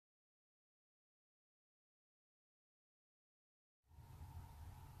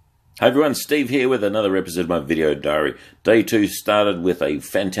Hi everyone, Steve here with another episode of my video diary. Day 2 started with a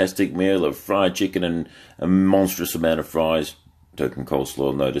fantastic meal of fried chicken and a monstrous amount of fries. Token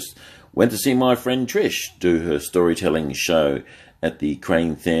coleslaw noticed. Went to see my friend Trish do her storytelling show at the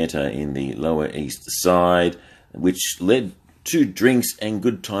Crane Theatre in the Lower East Side, which led to drinks and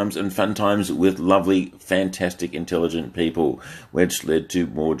good times and fun times with lovely, fantastic, intelligent people, which led to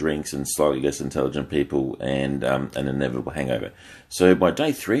more drinks and slightly less intelligent people and an inevitable hangover. So by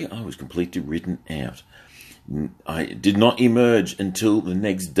day 3, I was completely ridden out. I did not emerge until the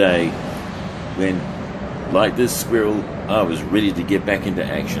next day when, like this squirrel, I was ready to get back into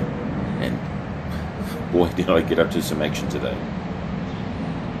action. And boy, did I get up to some action today.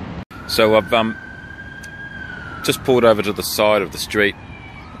 So I've just pulled over to the side of the street.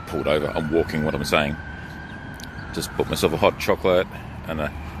 Pulled over, I'm walking, what I'm saying. Just bought myself a hot chocolate and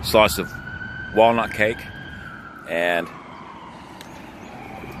a slice of walnut cake. And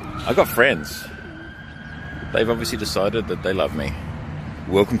I got friends. They've obviously decided that they love me.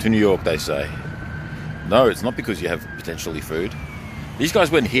 Welcome to New York, they say. No, it's not because you have potentially food. These guys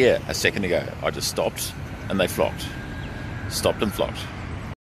weren't here a second ago. I just stopped and they flopped. Stopped and flopped.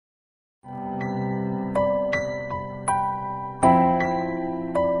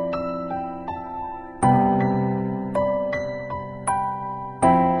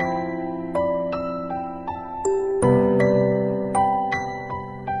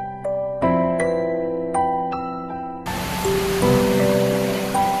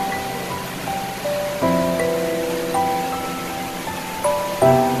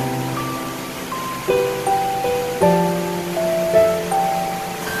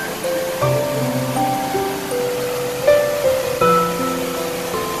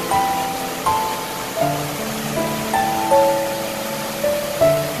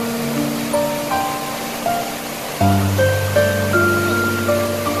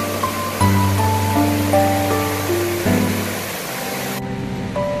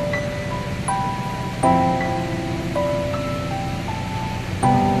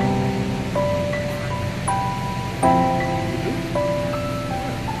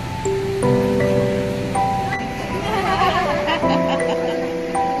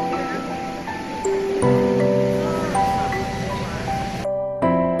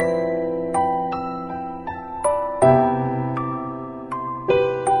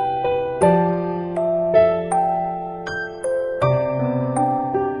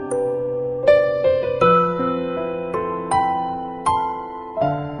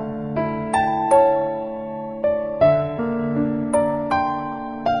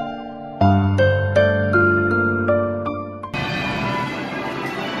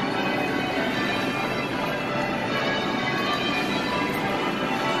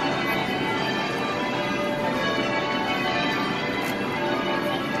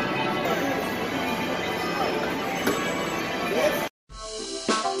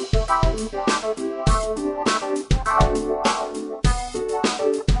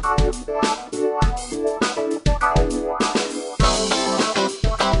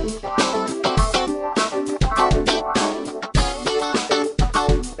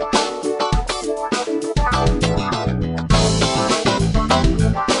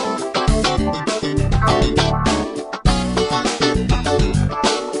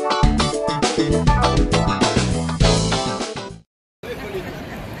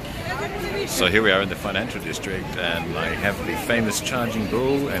 So here we are in the financial district, and I have the famous charging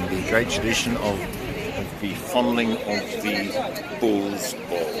bull and the great tradition of the fondling of the bull's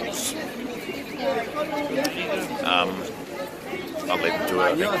balls. I'll leave it to it,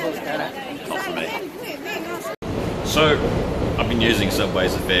 I think. Not for me. So I've been using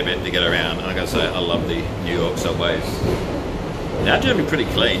subways a fair bit to get around, and I gotta say I love the New York subways. They're generally pretty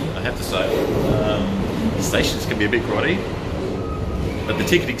clean, I have to say. The stations can be a bit grotty, but the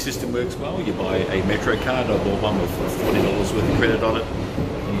ticketing system works well. You buy a Metro card, I bought one with $40 worth of credit on it.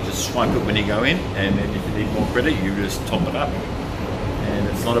 And you just swipe it when you go in, and then if you need more credit, you just top it up. And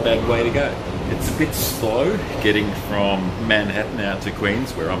it's not a bad way to go. It's a bit slow getting from Manhattan out to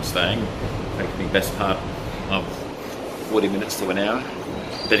Queens, where I'm staying. It takes me the best part of 40 minutes to an hour,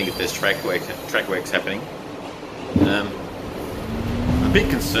 depending if there's track works happening. I'm a bit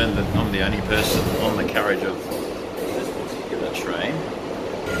concerned that I'm the only person on the carriage of this particular train.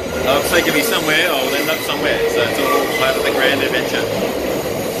 It's taking me somewhere, I'll end up somewhere, so it's all part of the grand adventure.